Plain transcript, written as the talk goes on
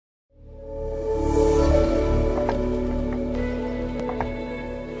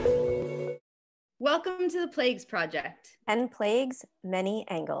Welcome to the Plagues Project. And Plagues, many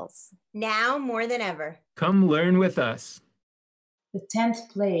angles. Now more than ever. Come learn with us. The 10th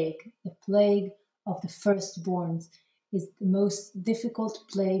plague, the plague of the firstborns, is the most difficult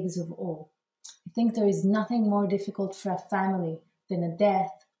plagues of all. I think there is nothing more difficult for a family than the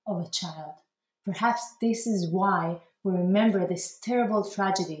death of a child. Perhaps this is why we remember this terrible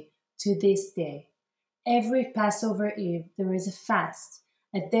tragedy to this day. Every Passover Eve there is a fast,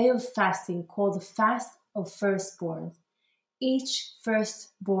 a day of fasting called the Fast of Firstborns. Each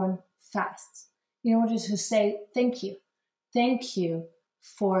firstborn fasts in order to say thank you. Thank you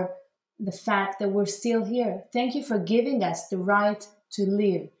for the fact that we're still here. Thank you for giving us the right to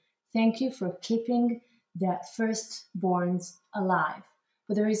live. Thank you for keeping the firstborns alive.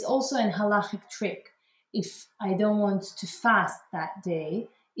 But there is also an halachic trick. If I don't want to fast that day,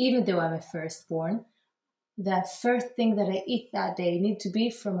 even though I'm a firstborn, the first thing that I eat that day need to be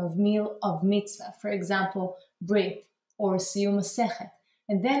from a meal of mitzvah, for example, brit or siyum masechet,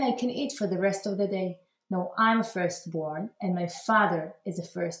 and then I can eat for the rest of the day. Now, I'm a firstborn, and my father is a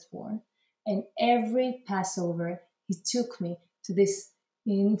firstborn, and every Passover, he took me to these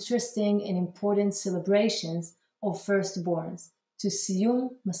interesting and important celebrations of firstborns, to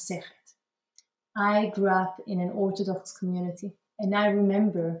siyum masechet. I grew up in an Orthodox community, and I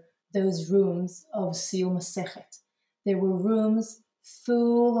remember those rooms of siyum masechet. There were rooms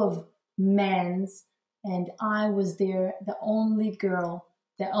full of men, and I was there, the only girl,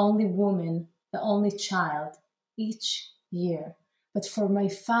 the only woman, the only child each year. But for my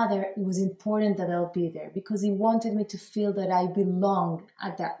father, it was important that I'll be there because he wanted me to feel that I belong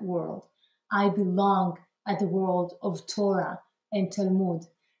at that world. I belong at the world of Torah and Talmud.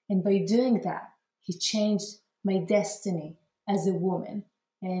 And by doing that, he changed my destiny as a woman,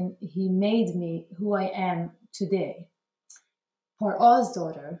 and he made me who I am today. Paro's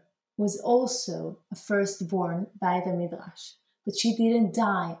daughter was also a firstborn by the Midrash, but she didn't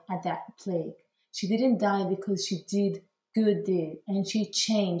die at that plague. She didn't die because she did good deed, and she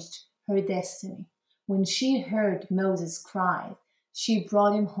changed her destiny. When she heard Moses cry, she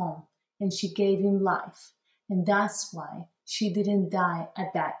brought him home, and she gave him life, and that's why she didn't die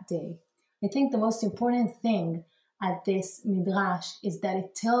at that day. I think the most important thing at this Midrash is that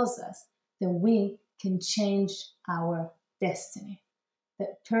it tells us that we can change our destiny.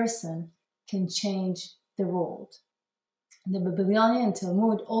 That person can change the world. The Babylonian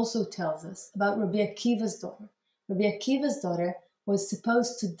Talmud also tells us about Rabbi Akiva's daughter. Rabbi Akiva's daughter was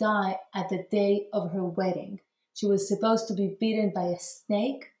supposed to die at the day of her wedding. She was supposed to be bitten by a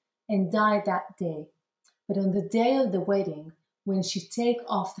snake and die that day. But on the day of the wedding, when she take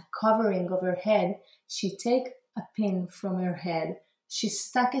off the covering of her head, she take a pin from her head, she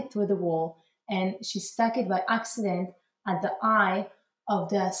stuck it through the wall, and she stuck it by accident at the eye of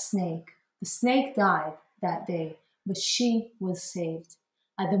the snake. The snake died that day, but she was saved.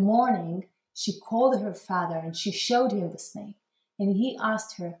 At the morning, she called her father and she showed him the snake. And he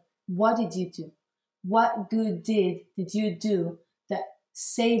asked her, "What did you do? What good deed did you do that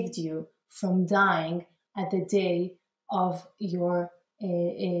saved you from dying at the day of your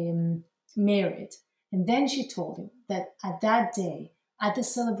marriage?" And then she told him that at that day, at the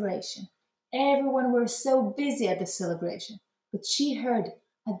celebration, everyone were so busy at the celebration, but she heard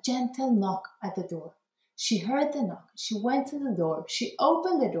a gentle knock at the door. She heard the knock, she went to the door, she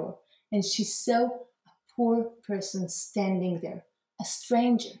opened the door, and she saw a poor person standing there, a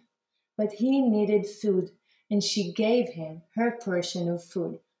stranger. But he needed food, and she gave him her portion of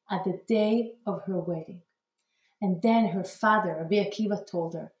food at the day of her wedding. And then her father, Rabbi Akiva,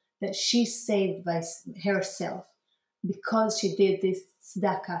 told her that she saved by herself because she did this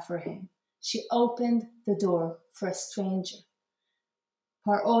tzedakah for him. She opened the door for a stranger.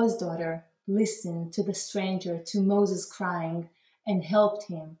 Paro's daughter listened to the stranger, to Moses crying, and helped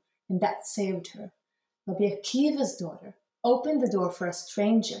him, and that saved her. Rabbi Akiva's daughter opened the door for a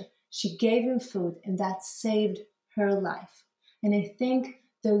stranger. She gave him food, and that saved her life. And I think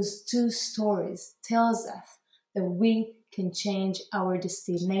those two stories tells us that we can change our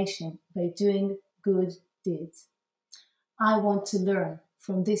destination by doing good deeds. I want to learn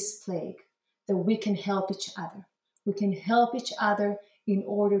from this plague that we can help each other. We can help each other in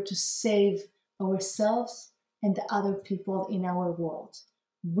order to save ourselves and the other people in our world.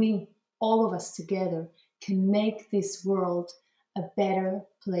 We, all of us together, can make this world a better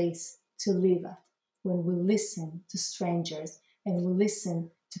place to live at when we listen to strangers and we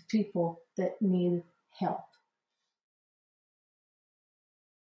listen to people that need help.